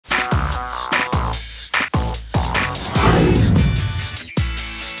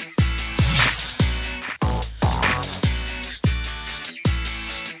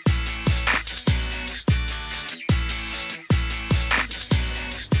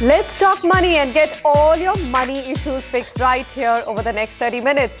Let's talk money and get all your money issues fixed right here over the next 30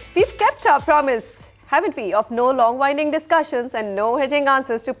 minutes. We've kept our promise, haven't we, of no long-winding discussions and no hedging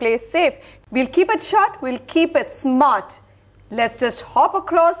answers to play safe. We'll keep it short, we'll keep it smart. Let's just hop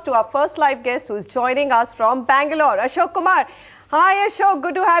across to our first live guest who's joining us from Bangalore, Ashok Kumar. Hi Ashok,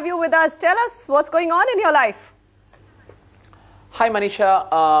 good to have you with us. Tell us what's going on in your life. Hi Manisha,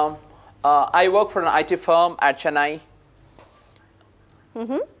 I work for an IT firm at Chennai.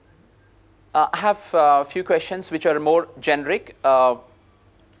 I have a few questions which are more generic. What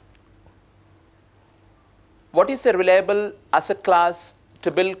is the reliable asset class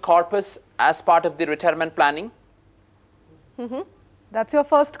to build corpus as part of the retirement planning? That's your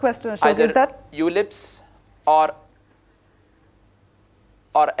first question, Ashok. Either Is that ULIPs or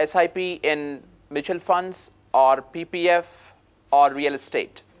SIP in mutual funds or PPF or real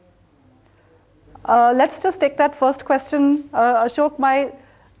estate? let's just take that first question, Ashok.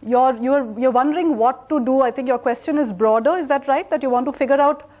 You're wondering what to do. I think your question is broader. Is that right? That you want to figure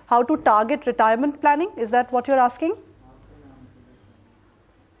out how to target retirement planning? Is that what you're asking?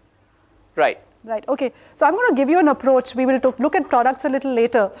 Right. Right. Okay. So I'm going to give you an approach. We will look at products a little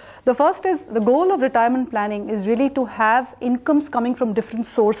later. The first is the goal of retirement planning is really to have incomes coming from different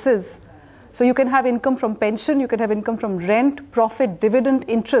sources. So you can have income from pension, you can have income from rent, profit, dividend,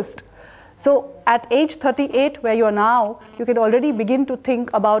 interest. So at age 38, where you are now, you can already begin to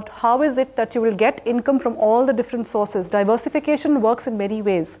think about how is it that you will get income from all the different sources. Diversification works in many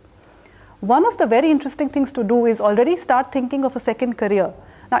ways. One of the very interesting things to do is already start thinking of a second career.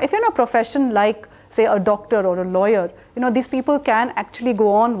 Now, if you're in a profession like, say, a doctor or a lawyer, these people can actually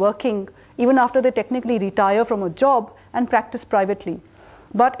go on working even after they technically retire from a job and practice privately.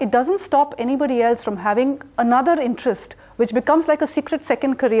 But it doesn't stop anybody else from having another interest, which becomes like a secret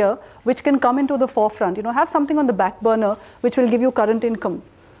second career, which can come into the forefront. Have something on the back burner, which will give you current income.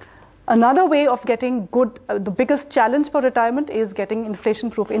 Another way of getting good, the biggest challenge for retirement is getting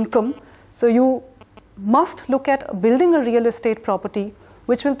inflation-proof income. So you must look at building a real estate property,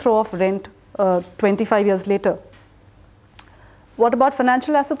 which will throw off rent 25 years later. What about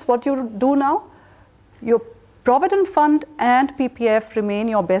financial assets? What you do now? Your Provident Fund and PPF remain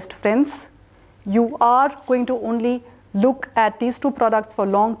your best friends. You are going to only look at these two products for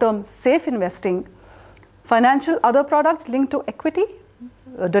long-term safe investing. Financial other products linked to equity,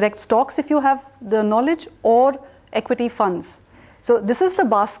 direct stocks if you have the knowledge, or equity funds. So this is the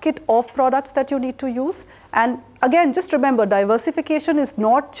basket of products that you need to use. And again, just remember, diversification is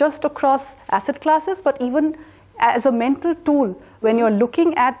not just across asset classes, but even as a mental tool when you're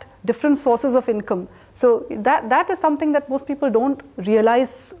looking at different sources of income. So that is something that most people don't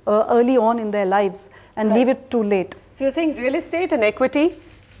realize early on in their lives and leave it too late. So you're saying real estate and equity,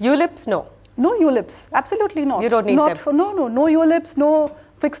 ULIPs, no? No ULIPs, absolutely not. You don't need them? No ULIPs, no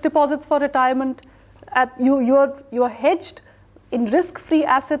fixed deposits for retirement. You're hedged in risk-free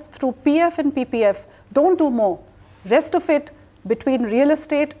assets through PF and PPF. Don't do more. Rest of it between real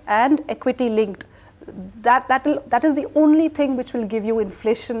estate and equity linked. That is the only thing which will give you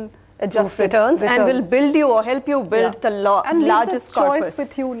inflation adjusted returns and will build you or help you build the largest corpus. Choice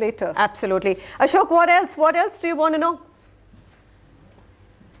with you later. Absolutely. Ashok, what else? What else do you want to know?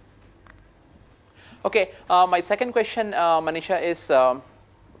 Okay, my second question, Manisha, is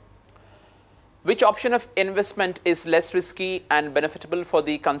which option of investment is less risky and benefitable for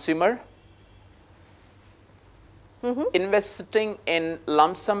the consumer? Investing in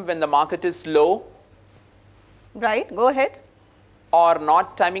lump sum when the market is low? Right, go ahead. Or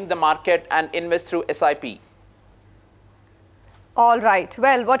not timing the market and invest through SIP? All right.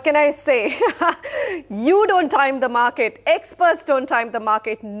 Well, what can I say? You don't time the market. Experts don't time the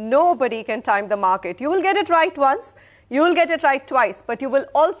market. Nobody can time the market. You will get it right once. You will get it right twice. But you will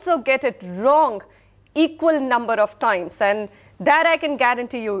also get it wrong equal number of times. And that I can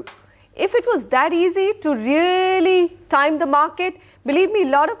guarantee you. If it was that easy to really time the market, believe me, a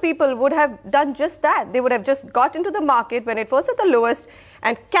lot of people would have done just that. They would have just got into the market when it was at the lowest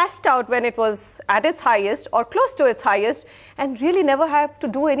and cashed out when it was at its highest or close to its highest and really never have to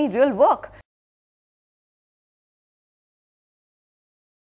do any real work.